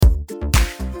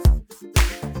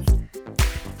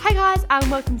Hey guys, and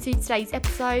welcome to today's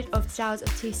episode of The Tales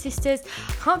of Two Sisters.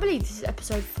 I can't believe this is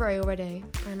episode 3 already.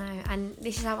 I know, and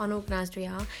this is how unorganised we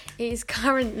are. It is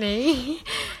currently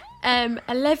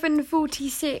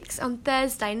 11:46 on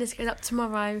Thursday, and this goes up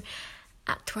tomorrow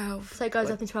at 12. So it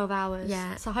goes up in 12 hours.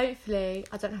 Yeah. So hopefully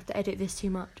I don't have to edit this too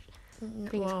much.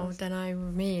 Well, I don't know,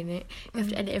 with me in it. You have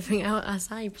to edit everything out I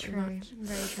say, pretty much.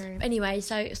 Very true. Anyway,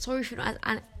 so sorry for not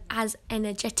as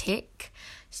energetic.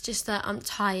 It's just that I'm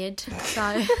tired,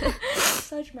 so...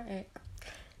 So dramatic.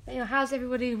 But, how's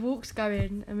everybody's walks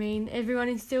going? I mean, everyone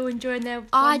is still enjoying their...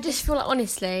 I just feel like,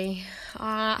 honestly,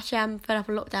 I actually am fed up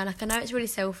of lockdown. Like, I know it's really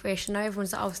selfish. I know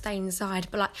everyone's like, I'll stay inside.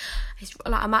 But, it's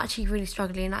like I'm actually really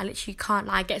struggling. I literally can't.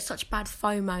 I get such bad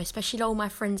FOMO, especially all my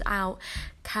friends out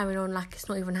carrying on like it's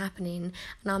not even happening.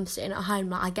 And I'm sitting at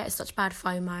home, I get such bad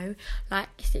FOMO.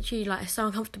 It's literally, it's so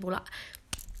uncomfortable.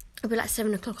 It'll be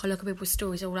 7 o'clock, I look at people's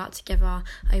stories all out together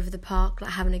over the park,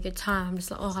 having a good time. I'm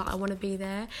just I want to be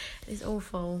there. It's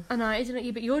awful. I know, isn't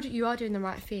it? But you are doing the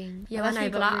right thing. Yeah, I know,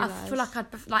 but I feel like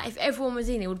if everyone was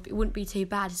in, it wouldn't be too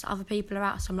bad. Just other people are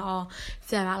out, so I'm if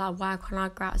they're out, why can't I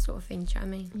go out, sort of thing, do you know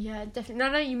what I mean? Yeah, definitely. No, I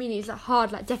know what you mean. It's hard.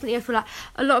 Definitely, I feel like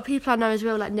a lot of people I know as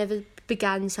well, never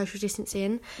began social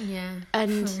distancing. Yeah.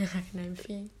 And I can name a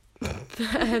few.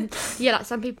 Yeah,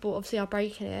 some people obviously are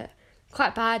breaking it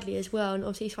quite badly as well, and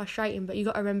obviously it's frustrating, but you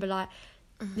got to remember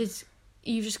this,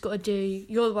 you've just got to do,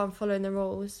 you're the one following the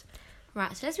rules.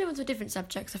 Right, so let's move on to a different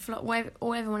subject. I feel like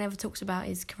all everyone ever talks about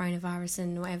is coronavirus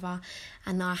and whatever,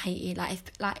 and I hate it.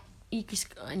 You just,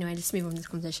 anyway, let's move on to this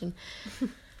conversation.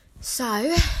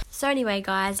 So anyway,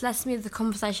 guys, let's move the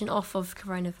conversation off of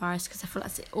coronavirus, because I feel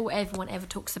like that's all everyone ever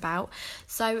talks about.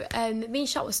 So me and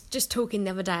Charlotte was just talking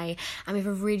the other day, and we have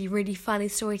a really, really funny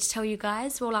story to tell you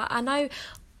guys. Well, I know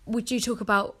we do talk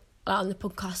about on the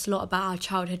podcast a lot about our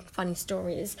childhood funny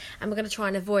stories, and we're going to try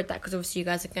and avoid that because obviously you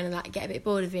guys are going to get a bit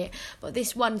bored of it, but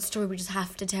this one story we just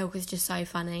have to tell because it's just so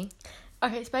funny.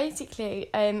 Okay, so basically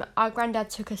our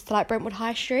granddad took us to Brentwood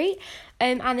High Street,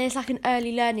 and there's an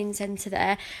early learning centre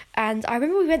there, and I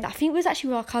remember we went there, I think it was actually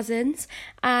with our cousins,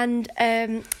 and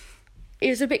it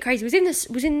was a bit crazy. It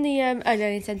was in the early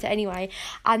learning centre anyway,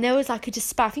 and there was a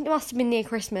display. I think it must have been near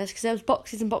Christmas, because there was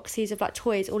boxes and boxes of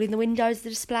toys all in the windows of the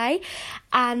display,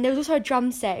 and there was also a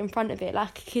drum set in front of it, a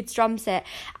kid's drum set,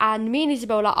 and me and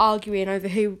Isabel arguing over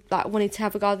who wanted to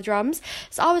have a go at the drums.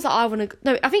 So I was I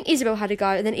think Isabel had a go,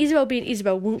 and then Isabel being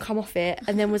Isabel wouldn't come off it,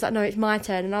 and then was no, it's my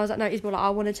turn, and I was no, Isabel, I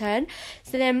want to turn.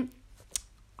 So then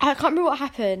I can't remember what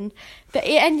happened, but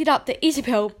it ended up that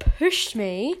Isabel pushed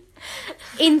me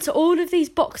into all of these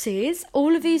boxes.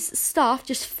 All of these stuff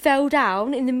just fell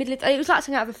down in the middle of it. Was like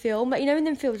something out of a film, but in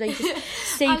them films where you just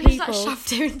see people. I just shoved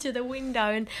her into the window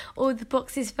and all the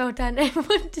boxes fell down.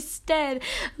 Everyone just stared.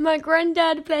 My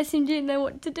granddad, bless him, didn't know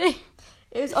what to do.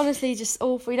 It was honestly just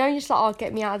awful.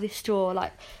 Get me out of this store.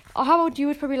 How old you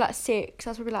were? Probably 6. I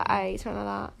was probably 8, something like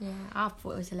that. Yeah, I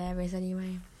thought it was hilarious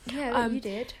anyway. Yeah, you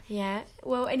did. Yeah.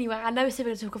 Well, anyway, I know we're still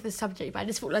going to talk off the subject, but I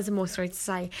just thought there's more story to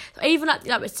say. So even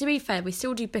but to be fair, we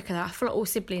still do bicker. I feel like all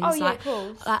siblings of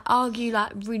course. Argue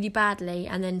really badly,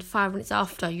 and then 5 minutes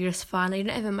after you're just fine. You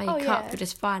don't ever make up. You're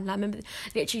just fine. I remember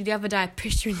literally the other day I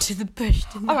pushed you into the bush.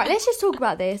 All right, let's just talk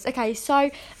about this. Okay,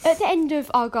 so at the end of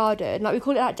our garden, we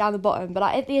call it down the bottom, but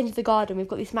at the end of the garden we've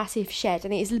got this massive shed,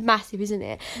 and it is massive, isn't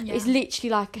it? Yeah. It's literally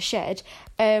like a shed,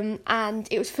 and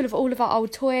it was full of all of our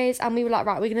old toys, and we were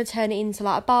right, we're going to turn it into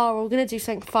a bar, or we're going to do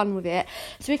something fun with it.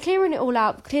 So we're clearing it all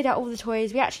out, cleared out all the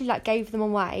toys. We actually gave them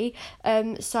away.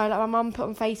 So my mum put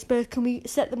on Facebook, and we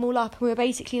set them all up, and we were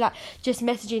basically just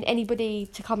messaging anybody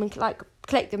to come and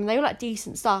collect them. And they were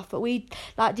decent stuff, but we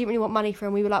didn't really want money for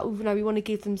them. We were no, we want to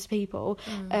give them to people,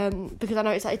 because I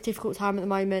know it's a difficult time at the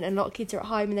moment, and a lot of kids are at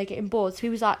home and they're getting bored. So we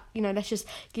was let's just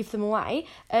give them away.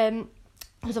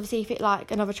 Because obviously if it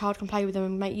another child can play with them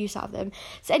and make use out of them.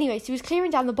 So anyway, so he was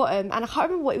clearing down the bottom, and I can't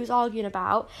remember what he was arguing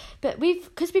about, but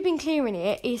because we've been clearing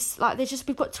it, it's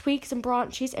we've got twigs and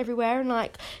branches everywhere, and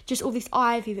just all this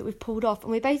ivy that we've pulled off, and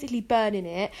we're basically burning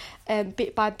it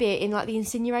bit by bit in the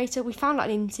incinerator. We found an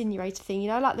incinerator thing,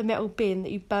 the metal bin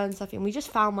that you burn stuff in. We just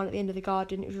found one at the end of the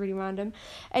garden. It was really random.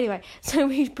 Anyway, so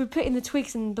we were putting the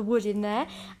twigs and the wood in there,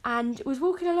 and was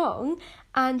walking along,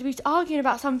 and we was arguing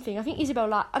about something. I think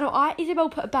Isabel Isabel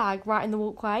put a bag right in the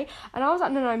walkway, and I was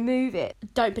no, move it,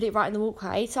 don't put it right in the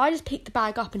walkway. So I just picked the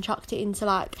bag up and chucked it into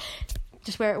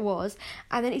just where it was,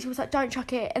 and then Isabel was don't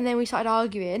chuck it, and then we started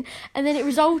arguing, and then it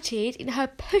resulted in her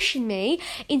pushing me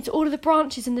into all of the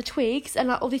branches and the twigs, and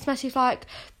all this massive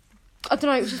I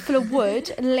don't know, it was just full of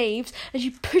wood and leaves, and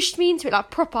she pushed me into it like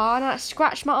proper, and I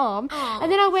scratched my arm. Aww.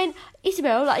 And then I went,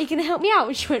 Isabel, like, are you going to help me out?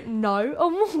 And she went, no. I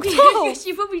walked off.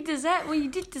 You probably deserve. Well,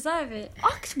 you did deserve it.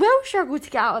 I well struggled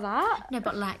to get out of that. No,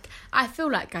 but like, I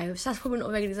feel like, guys, that's probably not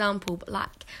a very good example, but like,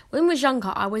 when I was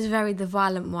younger, I was very the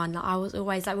violent one. Like, I was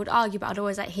always, like, would argue, but I'd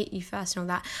always, like, hit you first and all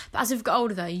that. But as we've got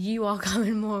older, though, you are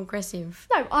becoming more aggressive.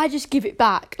 No, I just give it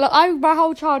back. Like, my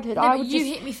whole childhood, No, I but would you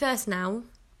just... hit me first now.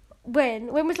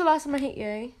 When was the last time I hit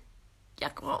you? Yeah, I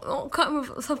can't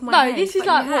remember off the top of my No, head. this is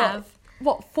but like,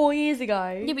 what, 4 years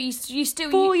ago? Yeah, but you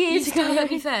still... 4 you years still ago. hit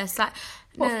me first. Like,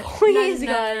 What, 4 years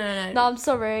ago? No. No, I'm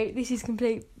sorry. This is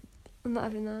complete... I'm not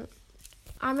having that.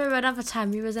 I remember another time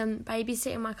we was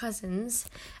babysitting my cousins.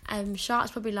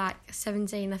 Charlotte's probably like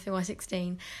 17, I feel, or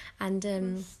 16, and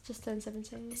It's just turned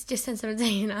 17. it's just turned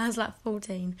 17. I was like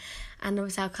 14, and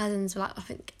obviously our cousins were like, I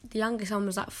think the youngest one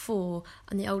was like 4,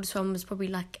 and the oldest one was probably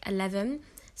like 11.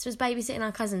 So I was babysitting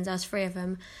our cousins. There was 3 of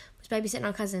them. I was babysitting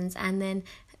our cousins, and then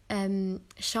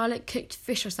Charlotte cooked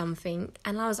fish or something,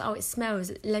 and I was like, oh, it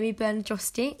smells. Let me burn a joss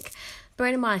stick.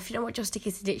 Bearing in mind, if you don't know what joss stick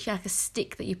is, it's literally like a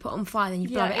stick that you put on fire, then you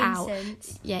blow it out.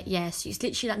 Yeah, so it's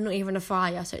literally like not even a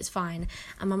fire, so it's fine.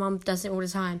 And my mum does it all the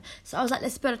time. So I was like,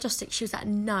 let's burn a joss stick. She was like,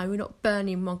 no, we're not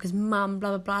burning one, because mum, blah,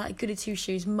 blah, blah, like goody two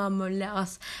shoes, mum won't let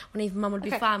us, when even mum would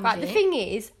be fine with it. The thing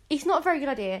is, it's not a very good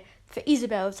idea for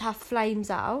Isabel to have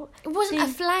flames out. It wasn't a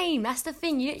flame, that's the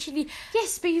thing. You literally...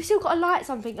 Yes, but you've still got to light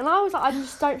something. And I was like, I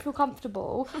just don't feel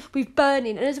comfortable with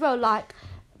burning. And as well, like,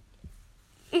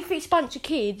 if it's a bunch of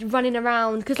kids running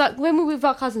around, because like when we're with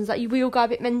our cousins, like we all go a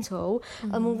bit mental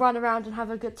and we'll run around and have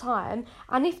a good time.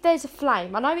 And if there's a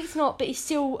flame, I know it's not, but it's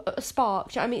still a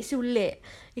spark. Do you know what I mean? It's still lit.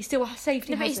 It's still a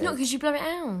safety hazard. But it's not because you blow it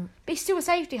out. But it's still a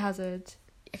safety hazard.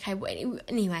 Okay, well,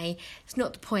 anyway, it's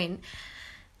not the point.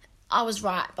 I was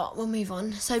right, but we'll move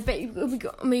on. So, but we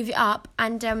got to move it up,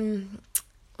 and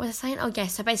what was I saying? Oh,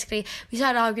 yes. So basically, we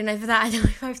started arguing over that, and then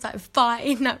we both started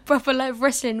fighting, like proper like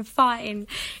wrestling, fighting in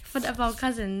front of our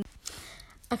cousins.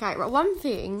 Okay, right. One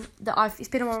thing that it's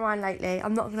been on my mind lately.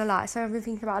 I'm not gonna lie. So I've been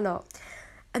thinking about a lot,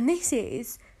 and this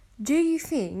is: do you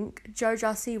think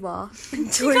Jojo Siwa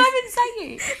enjoys? You can't even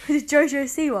say it. Jojo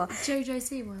Siwa. Jojo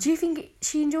Siwa. Do you think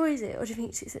she enjoys it, or do you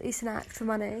think it's an act for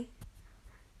money?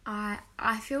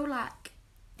 I feel like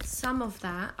some of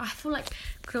that. I feel like,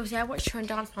 because obviously I watched her on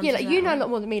Dance Moms. Yeah, like you know a lot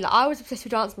more than me. Like I was obsessed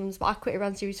with Dance Moms, but I quit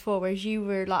around series 4, whereas you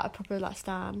were like a proper like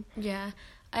stan. Yeah.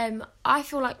 I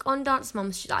feel like on Dance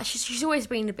Moms, she's always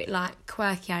been a bit like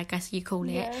quirky, I guess you call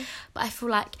it. Yeah. But I feel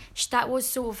like that was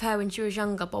sort of her when she was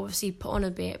younger, but obviously put on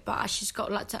a bit. But as she's got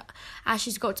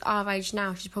to our age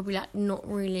now, she's probably like not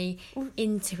really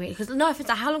into it. Because no offense,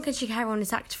 like, how long can she carry on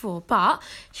this act for? But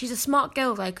she's a smart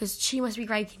girl though, because she must be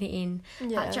raking it in.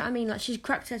 Yeah. Like, do you know what I mean? Like she's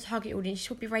cracked her target audience, she's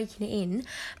probably raking it in.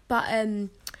 But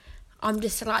I'm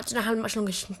just like, I don't know how much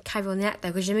longer she can carry on the act though,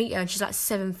 because you meet her and she's like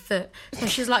 7 foot. So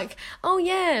she's like, oh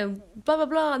yeah, blah blah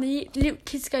blah, and the little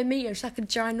kids go meet her. She's like a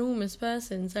ginormous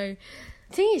person. So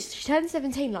the thing is, she turned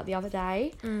 17 like the other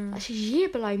day. Like she's a year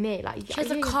below me. Like she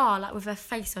has a car like with her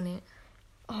face on it.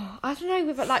 Oh, I don't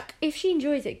know, but like if she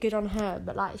enjoys it, good on her.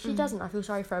 But like if she doesn't, I feel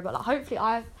sorry for her. But like hopefully,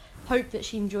 I hope that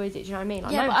she enjoys it. Do you know what I mean?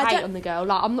 Like Yeah, no but hate on the girl.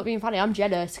 Like I'm not being funny. I'm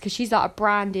jealous because she's like a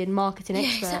branding, marketing Yeah,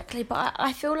 expert. exactly. But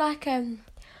I feel like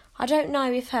I don't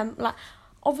know if like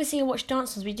obviously I watched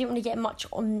Dance Moms, we didn't really get much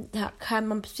on like, her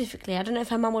mum specifically. I don't know if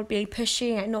her mum would be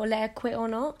pushy and not let her quit or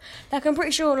not. Like I'm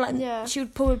pretty sure like she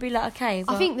would probably be like okay.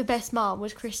 But I think the best mum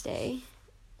was Christy.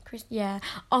 Yeah.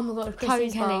 Oh my god, Christy Chloe's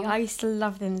and Kelly. mum. I used to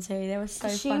love them too. They were so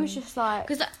She funny. was just like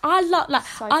Because I loved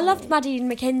so I loved funny. Maddie and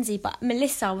Mackenzie, but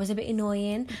Melissa was a bit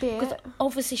annoying. Bit. Because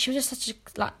obviously she was just such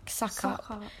a like suck up.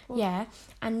 Suck up. Yeah,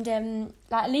 and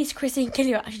like at least Chrissy and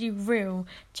Kelly were actually real.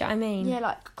 Do you know what I mean? Yeah,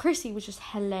 like Chrissy was just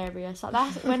hilarious. Like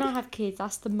that's when I have kids,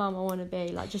 that's the mum I want to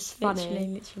be. Like just funny.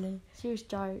 Literally. She was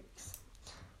jokes.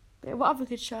 But what other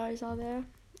good shows are there?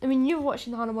 I mean, you're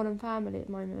watching the Hannah Modern Family at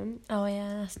the moment. Oh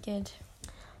yeah, that's good.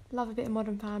 Love a bit of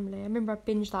Modern Family. I remember I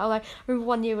binged that. Although I remember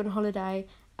one year on holiday,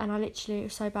 and it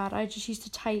was so bad. I just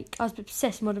used to I was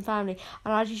obsessed with Modern Family,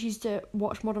 and I just used to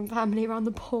watch Modern Family around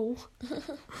the pool.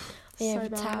 Yeah, so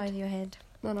tower of your head.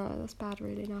 No, that's bad.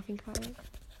 Really, now I think about it.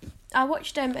 I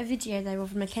watched a video though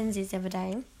of Mackenzie's the other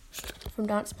day from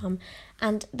Dance Mum,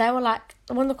 and they were like,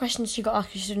 one of the questions she got asked,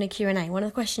 because she was doing a Q&A, one of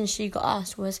the questions she got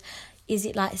asked was, is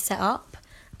it like set up?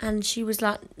 And she was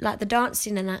like the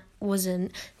dancing and that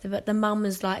wasn't. But the mum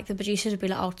was like, the producers would be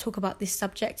like, I'll talk about this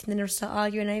subject, and then they'll start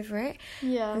arguing over it.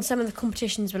 Yeah. And some of the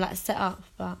competitions were like set up,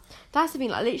 but that's the thing,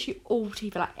 like literally all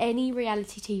TV, like any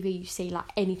reality TV you see, like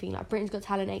anything, like Britain's Got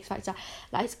Talent, X Factor,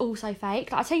 like it's all so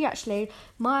fake. Like I tell you actually,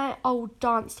 my old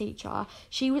dance teacher,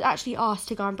 she was actually asked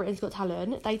to go on Britain's Got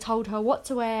Talent. They told her what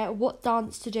to wear, what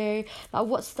dance to do, like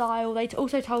what style. They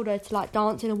also told her to like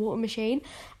dance in a water machine.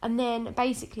 And then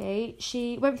basically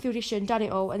she went for the audition, done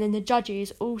it all, and then the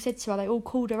judges all said to her, they all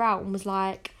called her out and was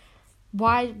like,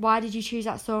 why did you choose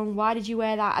that song? Why did you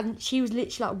wear that? And she was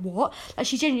literally like, what? Like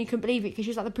she genuinely couldn't believe it, because she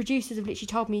was like, the producers have literally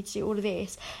told me to do all of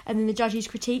this, and then the judges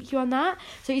critique you on that.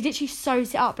 So it's literally so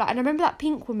set up. Like, and I remember that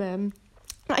Pink woman.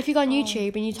 Like if you go on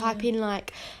YouTube and you type in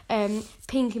like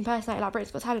Pink impersonator like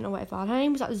Britain's Got Talent or whatever, her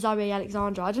name was like Zoe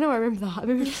Alexandra. I don't know why I remember that. I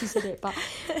remember she said it, but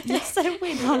it's so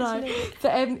weird. I know.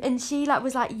 But and she like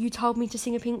was like, you told me to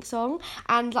sing a Pink song,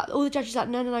 and like all the judges like,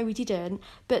 no, we didn't.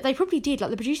 But they probably did.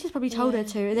 Like the producers probably told her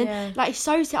to, and then like it's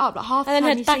so set up. Like half the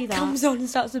time you see that comes on and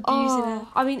starts abusing her.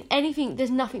 I mean,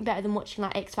 there's nothing better than watching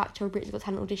like X Factor or Britain's Got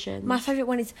Talent auditions. My favourite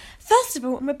one is, first of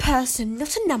all, I'm a person,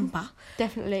 not a number.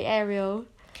 Definitely Ariel.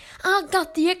 I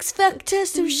got the X Factor,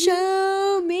 so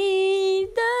show me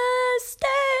the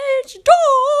stage door.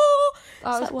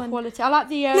 Oh, that's quality. I like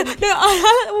the No, I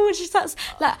like the one when she starts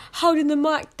like holding the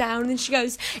mic down, and then she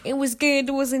goes, "It was good,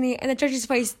 wasn't it?" And the judge's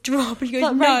face drop, and she goes,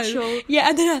 like "No." Rachel. Yeah,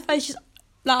 and then her face, she's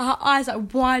like, her eyes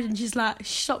like wide, and she's like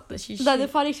shocked that she's. No, the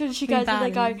funniest when she goes and they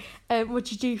go, what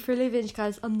do you do for a living? She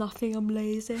goes, I'm nothing, I'm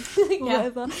lazy.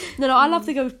 Whatever. No, I love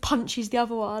the girl who punches the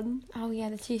other one. Oh yeah,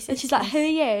 the two sisters. And she's like, who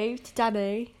are you? To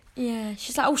Danny. Yeah,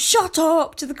 she's like, oh, shut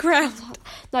up, to the crowd.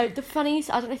 No, the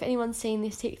funniest, I don't know if anyone's seen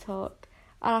this TikTok,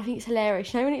 and I think it's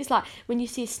hilarious. You know when it's like, when you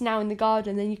see a snail in the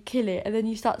garden, then you kill it, and then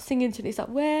you start singing to it, it's like,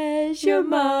 where's your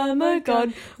mama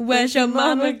gone? Where's your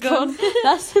mama gone?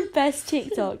 That's the best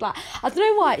TikTok. Like, I don't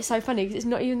know why it's so funny, because it's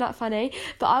not even that funny,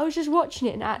 but I was just watching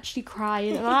it and actually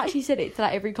crying, and I actually said it to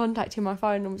like every contact in my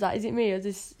phone, and was like, is it me, or is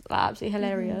this like absolutely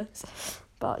hilarious?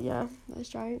 But yeah, those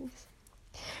jokes.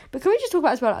 But can we just talk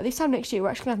about as well, like this time next year we're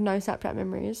actually going to have no Snapchat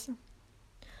memories.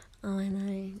 Oh, I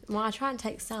know. Well, I try and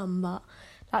take some, but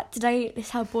like today, this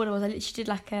how bored I was. I literally did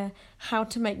like a how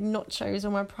to make nachos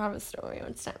on my private story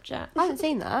on Snapchat. I haven't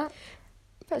seen that.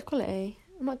 But it's quality.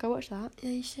 I might go watch that. Yeah,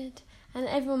 you should. And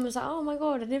everyone was like, oh my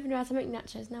god, I never knew how to make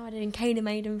nachos. No, I did. And Kayla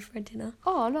made them for dinner.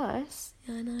 Oh, nice.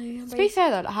 Yeah, I know. To be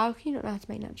fair though, like, how can you not know how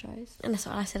to make nachos? And that's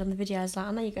what I said on the video. I was like,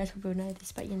 I know you guys probably know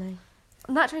this, but you know.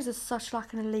 Nachos are such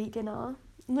like an elite dinner.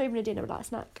 Not even a dinner, but like a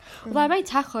snack. Although I made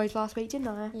tacos last week, didn't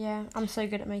I? Yeah, I'm so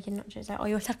good at making nachos. Like, oh,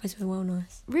 your tacos were well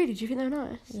nice. Really? Do you think they were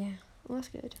nice? Yeah. Well, that's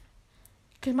good.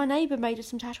 Because my neighbour made us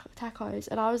some tacos,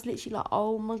 and I was literally like,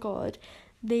 oh my god,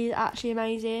 these are actually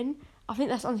amazing. I think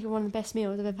that's honestly one of the best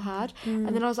meals I've ever had. And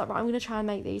then I was like, right, I'm going to try and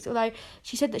make these. Although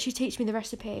she said that she'd teach me the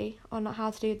recipe on like,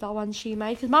 how to do the ones she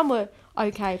made. Because mine were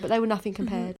okay, but they were nothing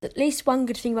compared. At least one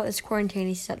good thing about this quarantine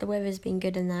is that the weather's been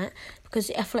good and that.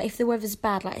 Because I feel like if the weather's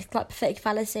bad, like it's like pathetic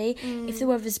fallacy. If the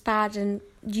weather's bad and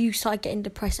you start getting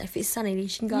depressed, if it's sunny, you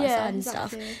can go outside and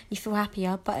stuff. You feel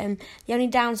happier. But the only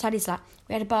downside is like,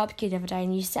 we had a barbecue the other day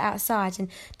and you sit outside and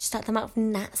just like them out with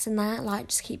gnats and that, like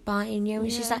just keep biting you.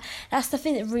 It's just like, that's the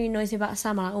thing that really annoys me about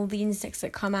summer, like all the insects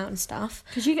that come out and stuff.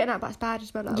 Because you get gnat bites bad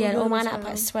as well. Like, yeah, all my gnat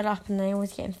bites swell up and they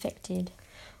always get infected.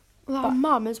 Like our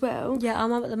mum as well. Yeah, our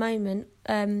mum at the moment,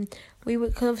 we were,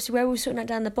 because obviously where we were sorting that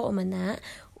down the bottom and that,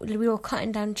 we were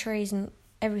cutting down trees and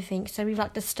everything, so we've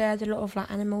like disturbed a lot of like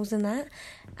animals and that,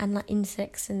 and like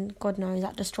insects and God knows,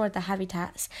 like destroyed their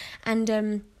habitats.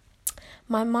 And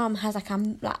my mum has like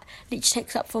literally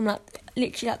takes up from like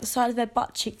literally like the side of her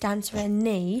butt cheek down to her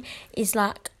knee is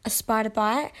like a spider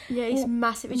bite. Yeah, it's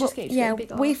massive. It just keeps getting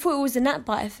bigger. We thought it was a gnat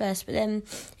bite at first, but then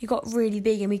it got really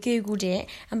big and we googled it,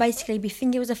 and basically we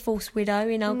think it was a false widow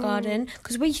in our garden,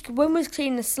 because when we was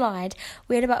cleaning the slide,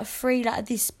 we had about 3 like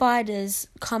these spiders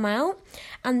come out,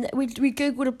 and we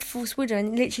googled a false widow,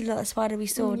 and literally like the spider we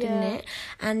saw, didn't it?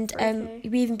 And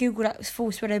we even googled like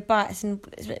false widow bites, and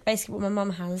it's basically what my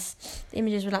mum has. The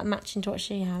images were like matching to what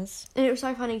she has. And it was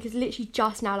so funny because literally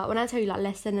just now, like when I tell you like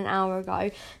less than an hour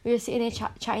ago, we were sitting here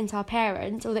chatting to our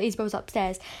parents, or that Isabel was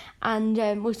upstairs, and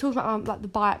we were talking about like the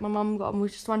bite my mum got, and we were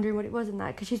just wondering what it was in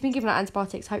that, because she's been given like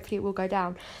antibiotics, hopefully it will go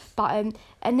down. But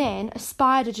and then a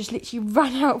spider just literally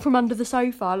ran out from under the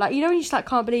sofa, like, you know when you just like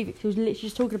can't believe it, because he was literally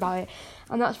just talking about it,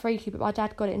 and that's freaky. But my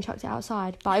dad got it and chucked it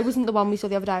outside, but it wasn't the one we saw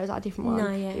the other day, it was like a different one.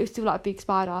 No, yeah. It was still like a big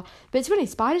spider. But to be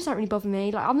honest, spiders don't really bother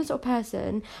me. Like, I'm the sort of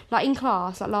person, like in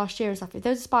class, like last year and stuff, if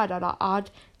there was a spider, like I'd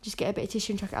just get a bit of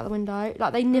tissue and chuck it out the window.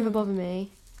 Like, they never bother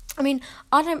me. I mean,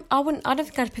 I don't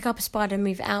think I'd pick up a spider and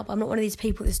move it out, but I'm not one of these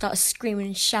people that start screaming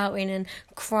and shouting and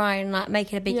crying, like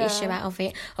making a big issue out of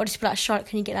it. I'll just be like, Charlotte,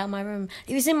 can you get out of my room?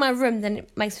 If it's in my room, then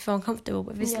it makes me feel uncomfortable.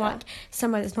 But if it's like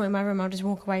somewhere that's not in my room, I'll just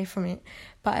walk away from it.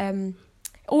 But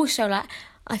also, like,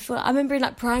 I remember in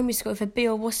like primary school, if a bee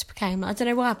or wasp came, I don't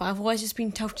know why, but I've always just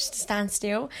been told just to stand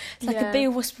still. It's like a bee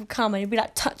or wasp would come and it'd be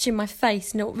like touching my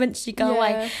face and it'll eventually go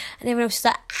away. And everyone else is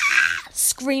like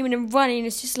screaming and running.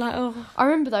 It's just like, oh. I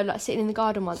remember though, like sitting in the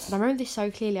garden once, and I remember this so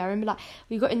clearly. I remember like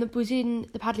was in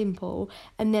the paddling pool,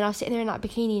 and then I was sitting there in like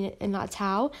bikini and like a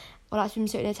towel, or like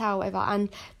swimsuit in a towel, or whatever, and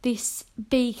this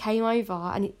bee came over,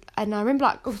 and I remember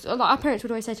like our parents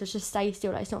would always say to us, just stay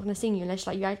still, like it's not going to sting you unless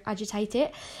like you agitate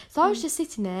it. So I was just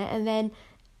sitting there, and then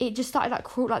it just started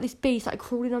like this bee started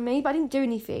crawling on me, but I didn't do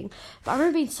anything. But I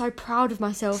remember being so proud of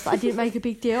myself that I didn't make a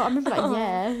big deal. I remember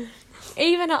like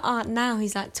Even our aunt now,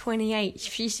 who's like 28, if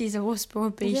she sees a wasp or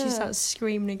a bee, she starts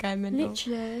screaming and going mental.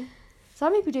 Literally.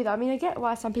 Some people do that. I mean, I get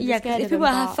why some people are scared of them. Yeah,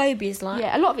 people have phobias, like...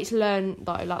 Yeah, a lot of it's learned,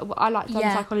 though. Like, I like done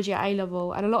psychology at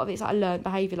A-level, and a lot of it's like learned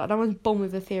behaviour. Like, no one's born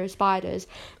with a fear of spiders,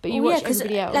 but you watch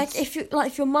everybody else. Like,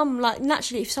 if your mum, like,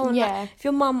 naturally, if someone, if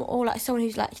your mum or, like, someone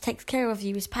who's, like, takes care of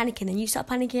you is panicking, and you start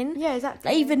panicking... Yeah,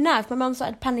 exactly. Like, even now, if my mum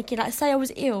started panicking, like, say I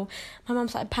was ill, my mum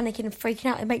started panicking and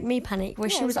freaking out, it'd make me panic, where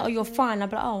she was like, oh, you're fine.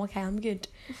 I'd be like, oh, okay, I'm good.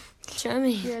 Do you know what I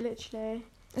mean? Yeah, literally.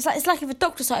 It's like if a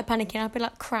doctor started panicking, I'd be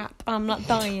like, crap, I'm like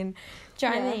dying. Do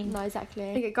you know what I mean? No, exactly.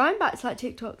 Okay, going back to like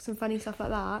TikToks and funny stuff like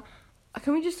that,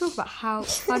 can we just talk about how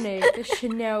funny the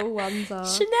Chanel ones are?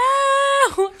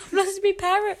 Chanel! I've lost my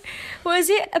parrot. What is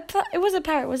it? It was a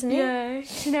parrot, wasn't it? Yeah,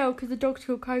 Chanel, because the dog's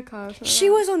called Coco. Or she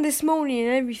was on this morning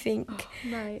and everything. Oh,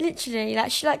 mate. Literally,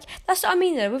 like that's what I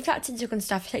mean though. With that TikTok and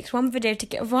stuff, it takes one video to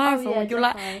get viral. Oh,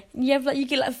 yeah, you're you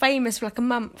get like famous for like a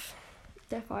month.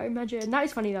 Defo, imagine. That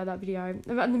is funny though, that video. And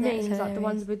the memes, like the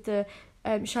ones with the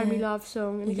Show Me Love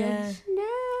song, and again, no.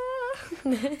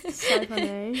 So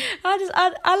funny.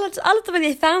 I loved the way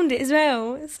they found it as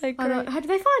well. It's so great. How did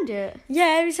they find it?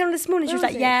 Yeah, every time this morning she was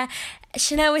like, yeah,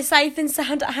 Chanel is safe and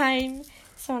sound at home.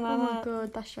 Something like that. Oh my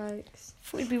god, that's jokes.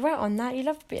 Thought you'd be right on that. You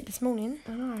loved a bit this morning.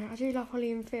 I know, I do love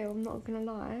Holly and Phil, I'm not gonna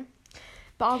lie.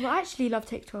 But I actually love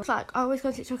TikTok. Like, I always go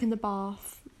on TikTok in the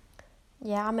bath.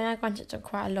 Yeah, I mean, I go on TikTok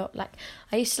quite a lot. Like,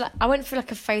 I went through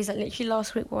like a phase like literally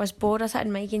last week where I was bored. I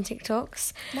started making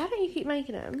TikToks. Why don't you keep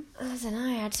making them? I don't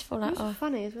know. I just feel like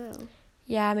funny as well.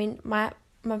 Yeah, I mean, my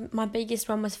biggest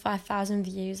one was 5,000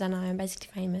 views. I know, I'm basically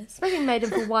famous. I think made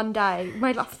them for one day.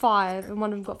 Made like 5, and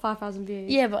one of them got 5,000 views.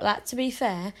 Yeah, but like to be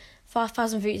fair,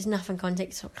 5,000 views is nothing on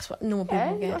TikTok. That's what normal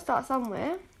people get. You gotta start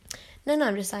somewhere. No,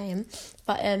 I'm just saying.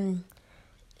 But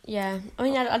yeah, I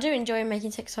mean, I do enjoy making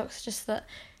TikToks. Just that.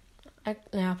 I'll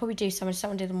probably do some. I just don't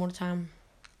want to do them all the time.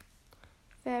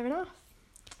 Fair enough.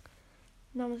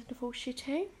 No one's going to force you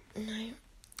to. No.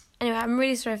 Anyway, I'm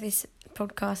really sorry if this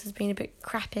podcast has been a bit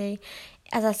crappy.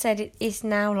 As I said, it is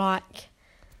now like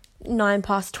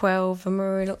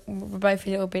 12:09, and we're both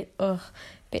a little bit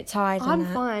tired. I'm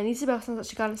fine. Isabel sounds like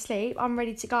she's going to sleep. I'm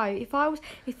ready to go.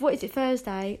 What is it,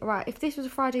 Thursday? Right, if this was a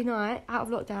Friday night out of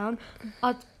lockdown,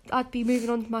 I'd be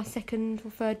moving on to my second or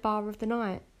third bar of the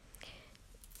night.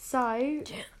 So,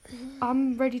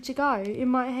 I'm ready to go in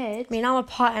my head. I mean, I'm a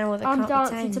part animal that can't be tamed. I'm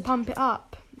dancing to pump it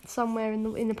up somewhere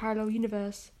in the parallel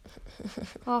universe.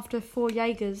 After 4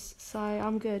 Jaegers, so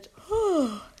I'm good.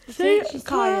 See, she's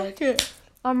tired.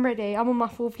 I'm ready. I'm on my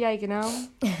 4th Jaeger now.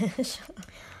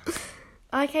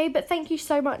 Okay, but thank you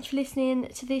so much for listening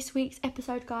to this week's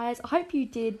episode, guys. I hope you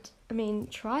did,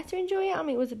 try to enjoy it.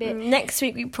 It was a bit... Next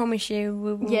week, we promise you,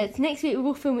 we will... Yeah, next week we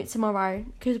will film it tomorrow,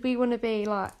 because we want to be,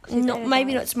 like...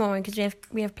 Maybe not tomorrow, because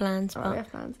we have plans. We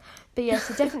have plans. But yeah,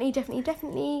 so definitely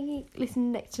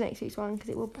listen to next week's one, because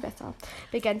it will be better.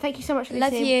 But again, thank you so much for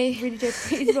listening. Love you. Really do.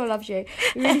 Isabel loves you.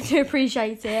 We really do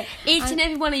appreciate it. Each and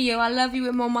every one of you, I love you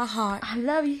with all my heart. I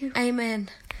love you. Amen.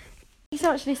 Thank you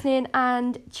so much for listening,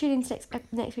 and tune in to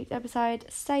next week's episode.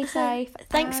 Stay safe.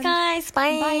 Thanks, guys.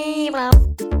 Bye.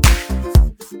 Bye.